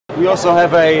We also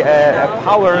have a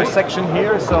power section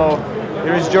here. So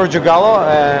here is Giorgio Gallo.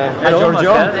 Hi,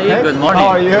 Giorgio. Hey, good morning. How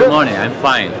are you? Good morning. I'm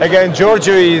fine. Again,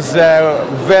 Giorgio is a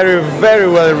very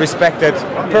well respected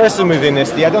person within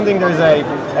ST. I don't think there's a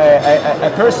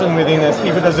person within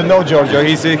ST who doesn't know Giorgio.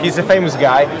 He's a famous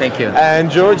guy. Thank you. And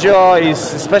Giorgio is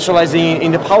specializing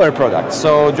in the power products.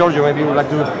 So Giorgio, maybe you would like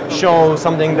to show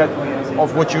something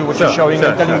of what you're showing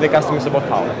and telling the customers about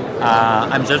power.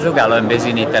 I'm Giorgio Gallo. I'm based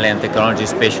in Italy and technology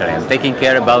specialist. I'm taking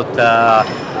care about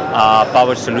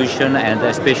power solution and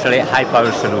especially high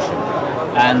power solution.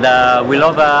 And we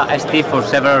love ST for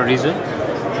several reasons.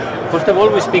 First of all,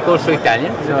 we speak also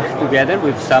Italian together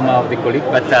with some of the colleagues,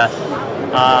 but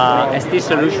ST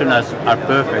solutions are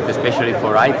perfect, especially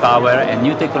for high power, and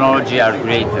new technology are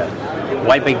great.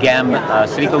 Wide GaN,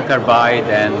 silicon carbide,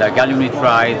 and gallium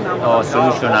nitride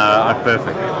solution are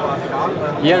perfect.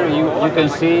 Here you can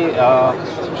see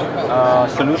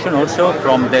solution also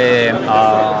from the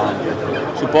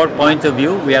support point of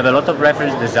view. We have a lot of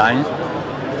reference designs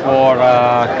for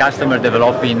customer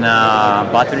developing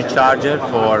battery charger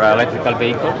for electrical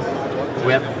vehicles.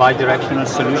 We have bi-directional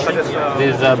solutions.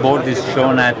 This board is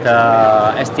shown at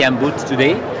STM booth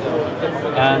today.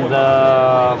 And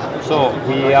so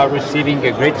we are receiving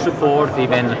a great support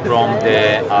even from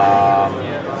the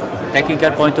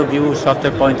technical point of view,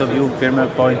 software point of view, firmware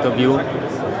point of view.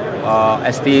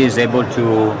 ST is able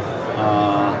to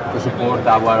support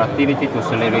our activity to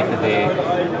accelerate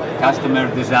the customer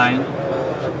design.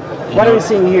 What are we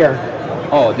seeing here?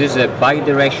 Oh, this is a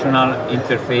bi-directional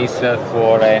interface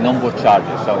for an onboard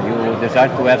charger. So you desire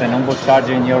to have an onboard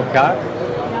charger in your car.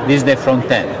 This is the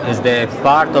front end. It's the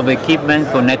part of equipment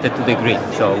connected to the grid.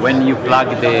 So when you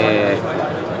plug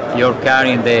your car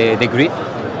in the grid,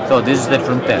 so this is the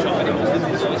front end.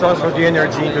 Transfer the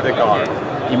energy into the car.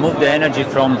 You move the energy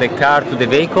from the car to the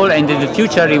vehicle, and in the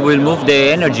future it will move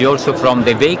the energy also from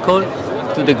the vehicle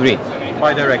to the grid.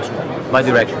 Bi-directional.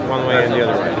 Bi-directional. One way and the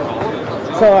other way.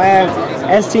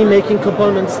 So ST making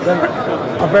components that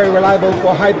are very reliable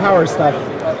for high power stuff.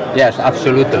 Yes,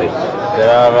 absolutely. There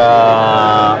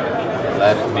are,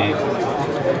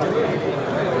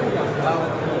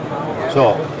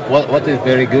 So, what is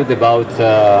very good about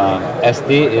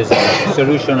ST is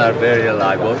solutions are very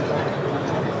reliable.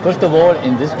 First of all,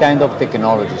 in this kind of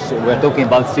technologies, we're talking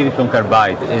about silicon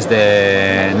carbide is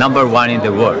the #1 in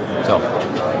the world. So,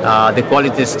 the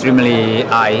quality is extremely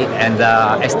high, and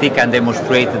ST can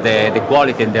demonstrate the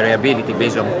quality and the reliability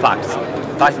based on facts.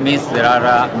 Fact means there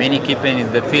are many equipment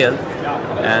in the field,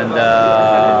 and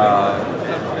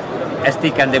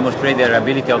ST can demonstrate the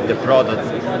reliability of the product,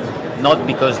 not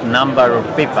because number of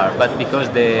people, but because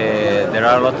there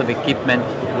are a lot of equipment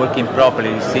working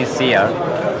properly since here,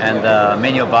 and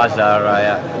many of us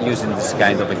are using this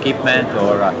kind of equipment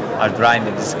or are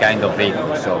driving this kind of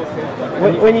vehicle. So,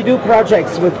 when you do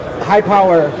projects with high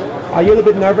power, are you a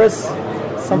little bit nervous?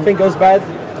 Something goes bad?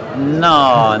 No.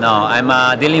 I'm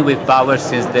dealing with power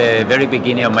since the very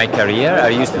beginning of my career. I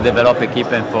used to develop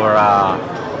equipment for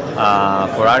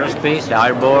aerospace,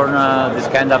 airborne, this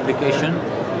kind of application.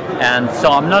 And so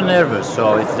I'm not nervous. So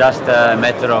it's just a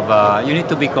matter of you need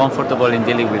to be comfortable in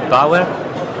dealing with power,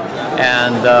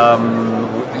 and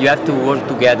you have to work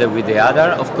together with the other.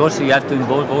 Of course, you have to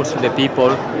involve also the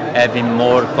people having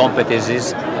more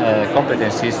competencies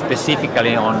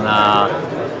specifically on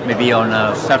maybe on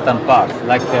certain parts.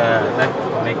 Like let's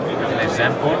make an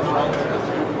example.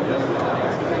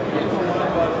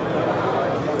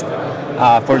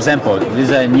 For example, this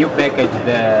is a new package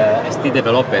that ST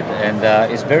developed, and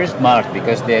it's very smart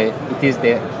because it is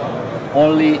the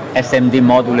only SMD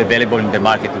module available in the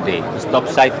market today. It's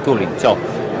top-side cooling. So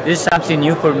this is something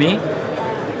new for me.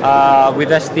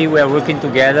 With ST, we are working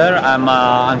together. I'm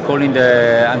calling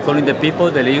the people.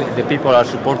 The people are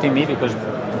supporting me because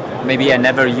maybe I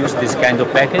never used this kind of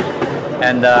package,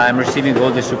 and I'm receiving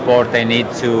all the support I need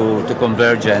to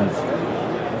converge and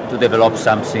to develop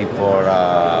something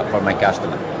for my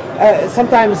customer.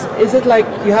 Sometimes, is it like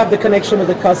you have the connection with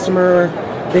the customer,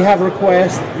 they have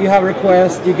requests, you have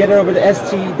requests, you get it over to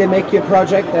ST, they make you a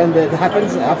project, and it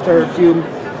happens after a few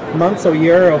months or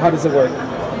year, or how does it work?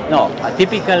 No,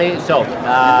 typically, so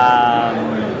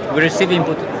we receive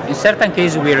input. In certain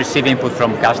cases, we receive input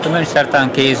from customer. In certain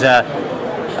cases,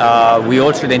 we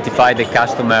also identify the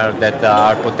customer that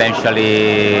are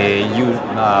potentially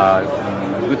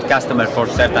good customer for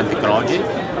certain technology.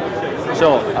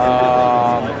 So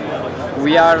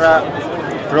we are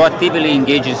proactively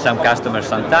engaging some customers.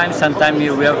 Sometimes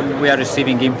we are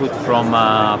receiving input from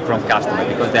customers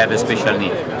because they have a special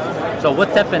need. So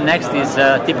what's happened next is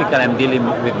typically I'm dealing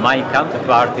with my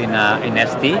counterpart in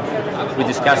ST. We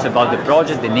discuss about the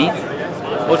project, the needs,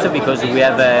 Also because we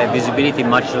have a visibility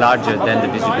much larger than the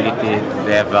visibility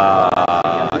they have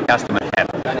customer have.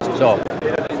 So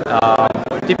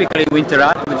typically we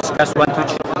interact, we discuss one to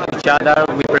each other,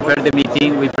 we prepare the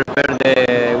meeting, we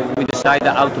decide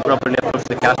how to properly approach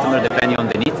the customer depending on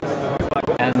the needs.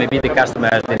 And maybe the customer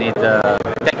has the need,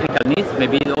 technical needs.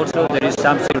 Maybe also there is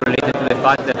something related to the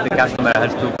fact that the customer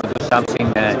has to produce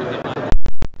something.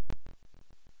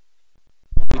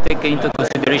 We take into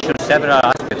consideration several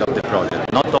aspects of the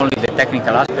project, not only the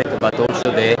technical aspect, but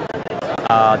also the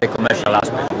commercial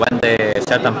aspect. When the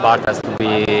certain part has to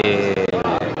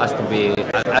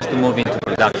move into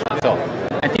production. So,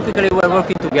 and typically we're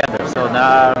working together. So there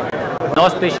are no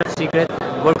special secret.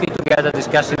 Working together,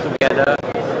 discussing together,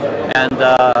 and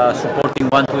supporting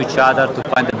one to each other to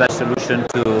find the best solution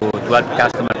to help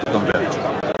customers to converge.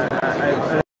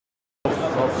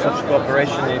 Such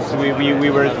cooperation is we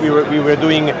were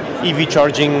doing EV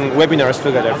charging webinars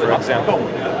together, for example,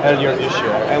 earlier this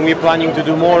year, and we're planning to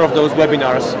do more of those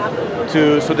webinars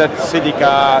so that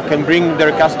Silica can bring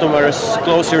their customers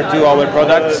closer to our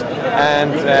products,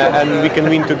 and we can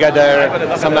win together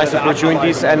some nice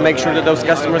opportunities and make sure that those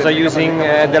customers are using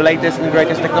the latest and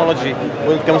greatest technology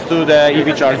when it comes to the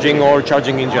EV charging or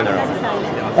charging in general.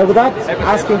 Without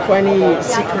asking for any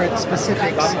secret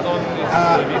specifics,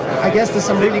 I guess there's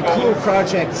some really cool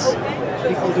projects.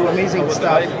 People do amazing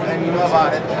stuff, and you know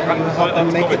about it, and you help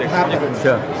them make it happen.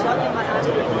 Sure.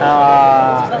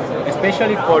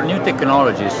 Especially for new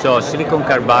technologies, so silicon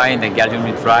carbide and gallium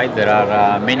nitride, there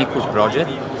are many cool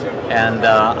projects, and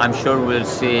I'm sure we'll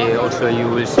see. Also, you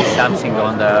will see something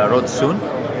on the road soon.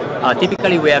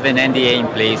 Typically, we have an NDA in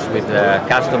place with the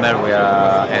customer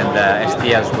and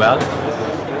ST as well.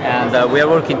 And we are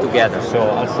working together. So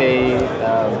I'll say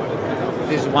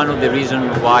this is one of the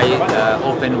reasons why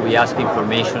often we ask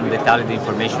information, detailed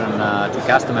information to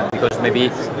customers, because maybe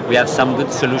we have some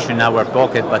good solution in our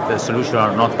pocket, but the solutions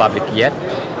are not public yet,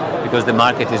 because the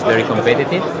market is very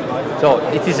competitive. So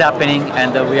it is happening,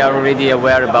 and we are already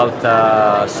aware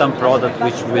about some product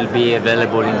which will be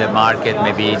available in the market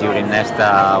maybe during next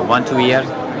 1-2 years.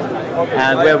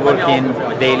 And we're working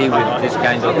daily with this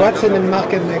kind of... What's in the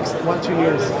market next 1-2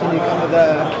 years? Can you come with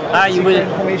the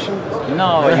information?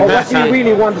 No. Or what do you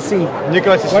really want to see?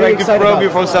 Nicholas is trying to probe you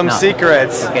for some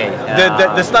secrets. Okay.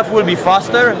 The stuff will be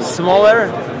faster,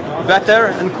 smaller,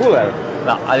 better, and cooler.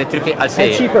 No, I'll say...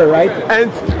 And cheaper, right?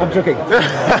 And I'm joking.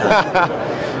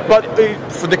 But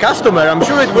for the customer, I'm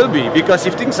sure it will be, because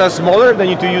if things are smaller, they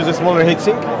need to use a smaller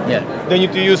heatsink. Yeah. They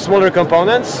need to use smaller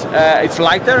components. It's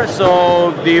lighter,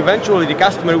 so eventually the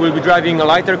customer will be driving a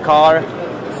lighter car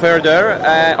further.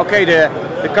 Okay, the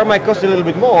car might cost a little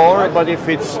bit more, but if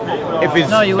it's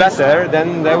better,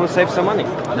 then they will save some money.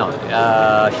 No,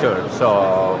 sure.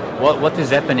 So what is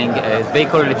happening is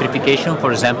vehicle electrification,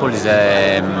 for example, is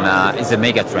a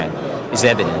mega trend. Is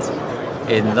evident.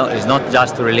 It's not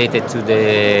just related to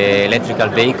the electrical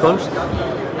vehicles,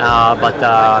 but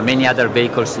many other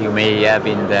vehicles you may have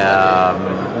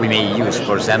we may use.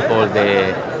 For example,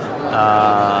 the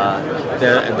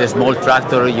small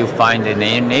tractor you find in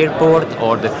an airport,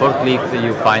 or the forklift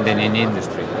you find in an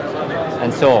industry.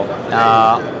 And so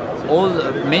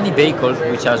many vehicles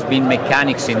which has been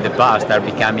mechanics in the past are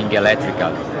becoming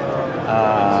electrical.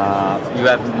 You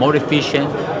have more efficient,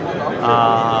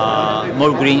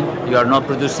 more green, you are not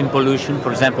producing pollution.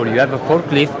 For example, you have a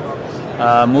forklift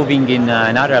moving in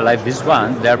an area like this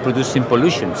one, they are producing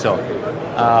pollution. So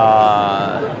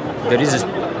there is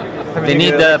the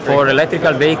need for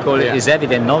electrical vehicle is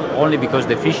evident, not only because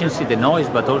the efficiency, the noise,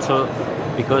 but also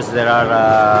because there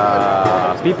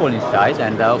are people inside,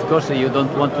 and of course you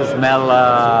don't want to smell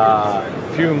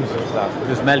fumes and stuff.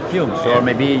 To smell fumes, or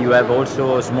maybe you have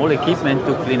also small equipment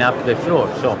to clean up the floor.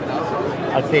 So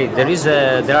I'd say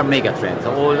there are mega trends.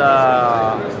 All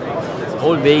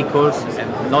vehicles,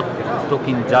 and not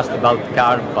talking just about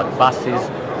cars, but buses,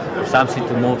 or something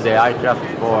to move the aircraft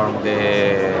from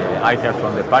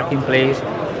the parking place,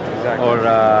 exactly. Or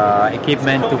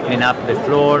equipment to clean up the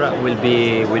floor will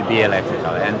be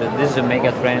electrical, and this is a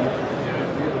mega trend.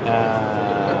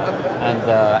 And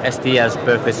ST has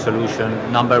perfect solution,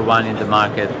 #1 in the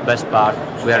market, best part.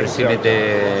 We are receiving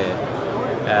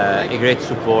a great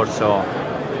support, so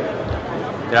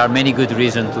there are many good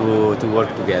reasons to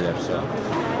work together. So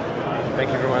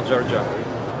thank you very much, Giorgio.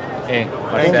 Hey,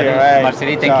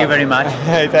 Marceli, thank you very much.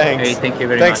 Hey, thanks. Hey, thank you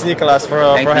very thanks, much. Nicholas, for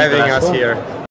having us here.